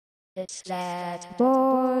It's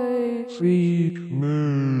Datboy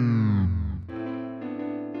Freakman.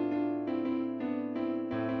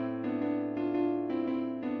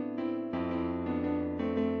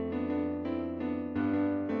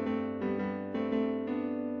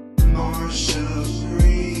 Marsha,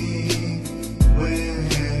 where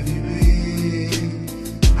have you been?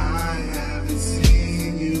 I haven't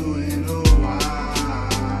seen you in a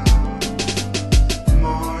while.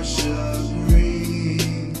 Marsha,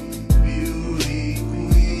 beauty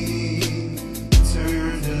queen,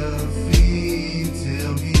 turned a fiend,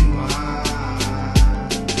 tell me why.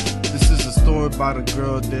 This is a story about a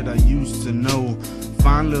girl that I used to know.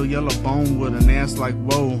 Fine little yellow bone with an ass like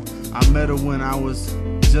whoa. I met her when I was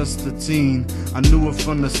just a teen. I knew her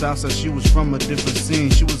from the south side, she was from a different scene.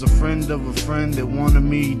 She was a friend of a friend that wanted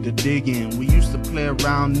me to dig in. We used to play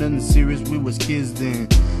around, nothing serious, we was kids then.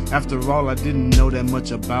 After all, I didn't know that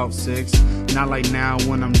much about sex. Not like now,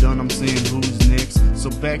 when I'm done, I'm saying who's next. So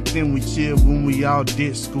back then we chilled when we all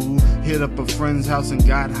did school. Hit up a friend's house and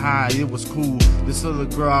got high, it was cool. This other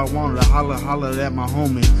girl I wanted to holler at my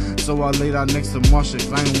homie. So I laid out next to Marsha,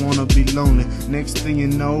 'cause I ain't wanna be lonely. Next thing you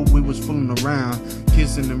know, we was fooling around,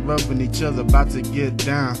 kissing and rubbing each other, about to get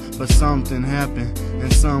down. But something happened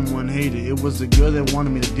and someone hated. It was a girl that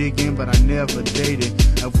wanted me to dig in, but I never dated.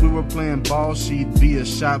 If we were playing ball, she'd be a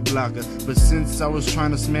shot blocker. But since I was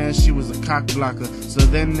trying to smash, she was a cock blocker. So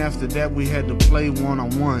then after that, we had to play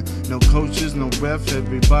one-on-one. No coaches, no refs,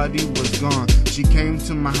 everybody was gone. She came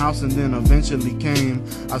to my house and then eventually came.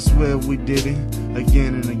 I swear we did it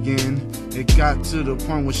again and again. It got to the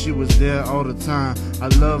point where she was there all the time. I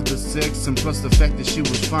loved the sex and plus the fact that she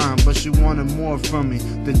was fine, but she wanted more from me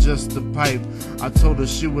than just the pipe. I told her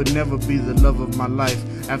she would never be the love of my life.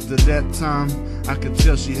 After that time, I could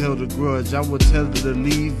tell she held a grudge. I would tell her to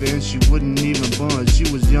leave and she wouldn't even budge. She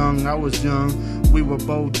was young, I was young, we were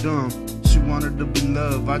both dumb. She wanted to be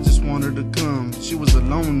loved, I just wanted to come. She was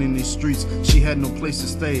alone in these streets, she had no place to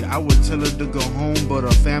stay. I would tell her to go home, but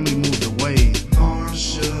her family moved away.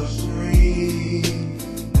 Marsha,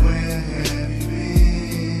 where have you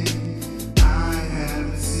been? I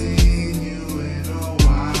haven't seen you in a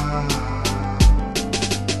while.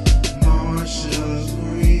 Marsha,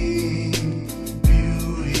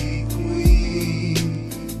 beauty queen,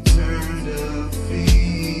 turned a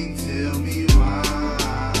fiend, tell me why.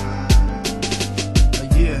 A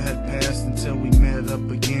year had passed until we met up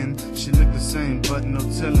again. She looked the same, but no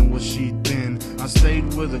telling what she'd been. I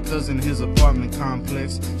stayed with her cousin in his apartment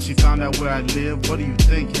complex. She found out where I lived. What do you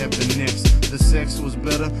think happened next? The sex was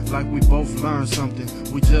better, like we both learned something.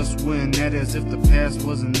 We just went at it as if the past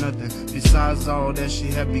wasn't nothing. Besides all that, she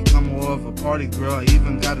had become more of a party girl. I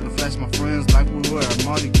even got her to flash my friends like we were at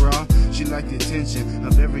Mardi Gras. She liked the attention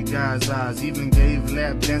of every guy's eyes. Even gave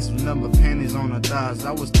lap dances with number panties on her thighs.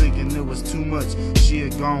 I was thinking it was too much, she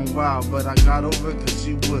had gone wild. But I got over it 'cause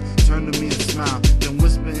she would turn to me and smile, then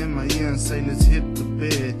whisper in my ear and say, let's hit the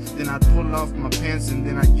bed. Then I'd pull off my pants and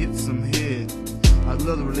then I'd get some head. I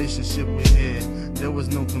love the relationship we had. There was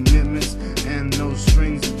no commitments and no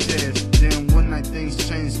strings attached. Then one night things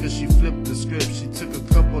changed 'cause she flipped the script. She took a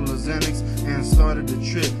couple of Xanax and started the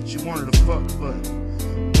trip. She wanted to fuck, but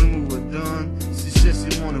when we were done, she said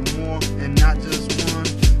she wanted more and not just one.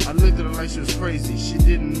 I looked at her like she was crazy, she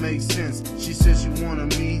didn't make sense. She said she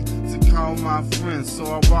wanted me to call my friends, so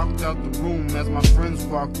I walked out the room as my friends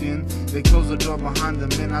walked in. They closed the door behind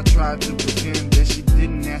them and I tried to pretend that she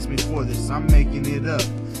didn't ask me for this. I'm making it up,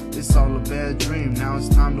 it's all a bad dream, now it's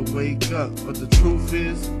time to wake up. But the truth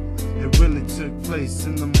is, it really took place.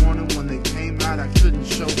 In the morning when they came out, I couldn't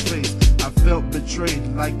show face. I felt betrayed,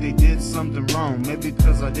 like they did something wrong. Maybe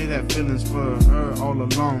because I did have feelings for her all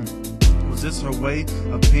along. Was this her way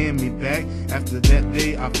of paying me back? After that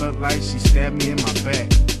day, I felt like she stabbed me in my back.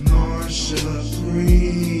 Marsha,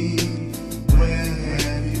 where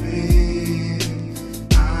have you been?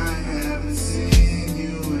 I haven't seen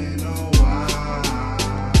you in a while.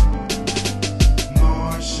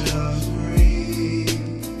 Marsha,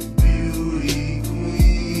 beauty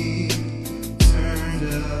queen, turned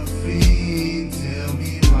a fiend, tell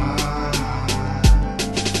me why.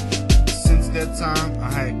 Since that time, I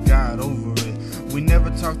had got over it. We never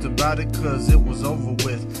talked about it 'cause it was over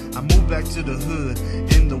with. I moved back to the hood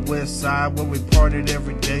in the west side where we partied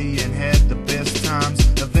every day and had the best times.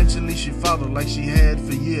 Eventually she followed like she had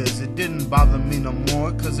for years. It didn't bother me no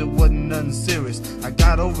more 'cause it wasn't nothing serious. I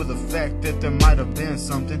got over the fact that there might have been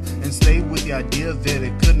something and stayed with the idea that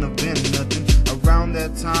it couldn't have been nothing. Around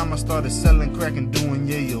that time I started selling crack and doing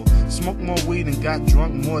yayo. Smoked more weed and got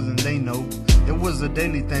drunk more than they know. It was a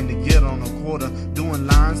daily thing to get on a quarter. Doing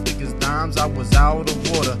lines thick as dimes, I was out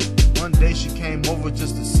of water. One day she came over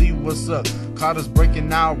just to see what's up. Caught us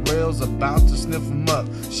breaking our rails, about to sniff them up.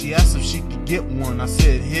 She asked if she could get one. I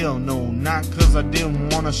said hell no, not cause I didn't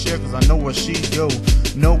wanna share, cause I know where she'd go.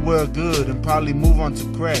 Nowhere good and probably move on to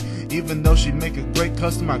crack. Even though she'd make a great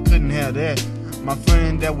customer, I couldn't have that. My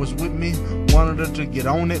friend that was with me wanted her to get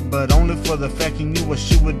on it, but only for the fact he knew what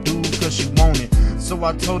she would do, cause she wanted. So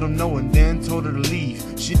I told him no and then told her to leave.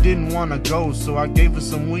 She didn't want to go, so I gave her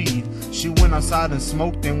some weed. She went outside and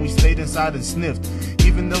smoked, and we stayed inside and sniffed.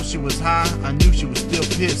 Even though she was high, I knew she was still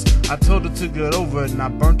pissed. I told her to get over it and I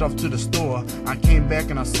burnt off to the store. I came back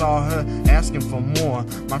and I saw her asking for more.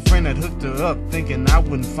 My friend had hooked her up thinking I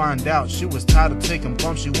wouldn't find out. She was tired of taking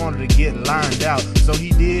bumps, she wanted to get lined out. So he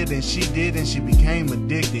did and she became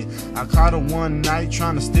addicted. I caught her one night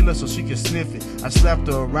trying to steal her so she could sniff it. I slapped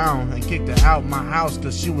her around and kicked her out my house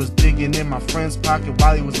cause she was digging in my friend's pocket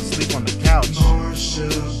while he was asleep on the couch. Marsha,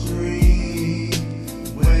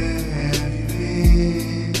 where have you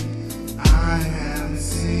been? I haven't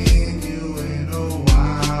seen you in a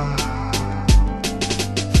while.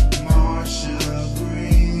 Marsha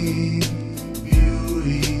Green,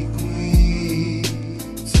 beauty queen,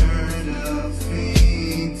 turned up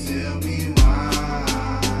fiend, tell me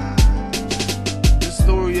why. The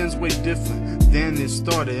story ends way different than it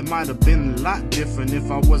started. It might have been a lot different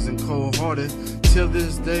if I wasn't cold-hearted. Till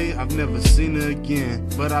this day, I've never seen her again.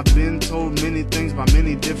 But I've been told many things by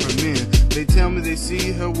many different men. They tell me they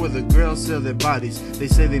see her where the girls sell their bodies. They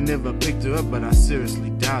say they never picked her up, but I seriously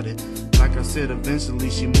doubt it. Like I said, eventually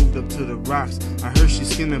she moved up to the rocks. I heard she's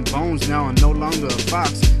skin and bones now and no longer a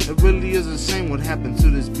fox. It really is a shame what happened to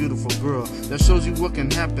this beautiful girl. That shows you what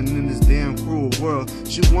can happen in this damn cruel world.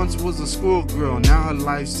 She once was a schoolgirl, now her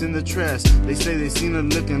life's in the trash. They say they seen her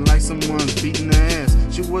looking like someone's beating her ass.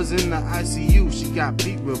 She was in the ICU, she got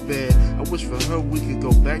beat real bad. I wish for her we could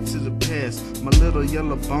go back to the past. My little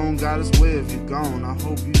yellow bone got us where if you're gone. I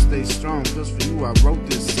hope you stay strong, cause for you I wrote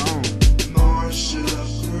this song. Marsha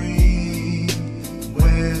Green,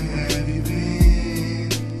 where have you been?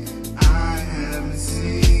 I haven't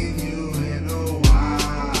seen you in a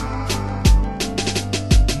while.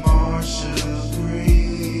 Marsha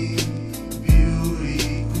Green,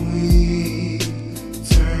 beauty queen,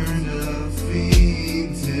 turned up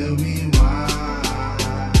fiend, tell me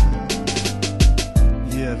why.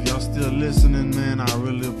 Yeah, if y'all still listening, man, I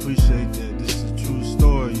really appreciate that. This is a true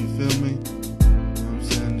story, you feel me?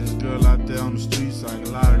 Girl out there on the streets, like a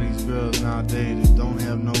lot of these girls nowadays that don't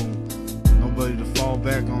have nobody to fall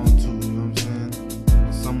back on to, you know what I'm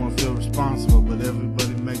saying? Someone feel responsible, but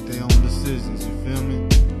everybody make their own decisions, you feel me?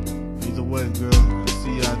 Either way, girl,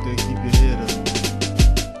 see you out there, keep your head up.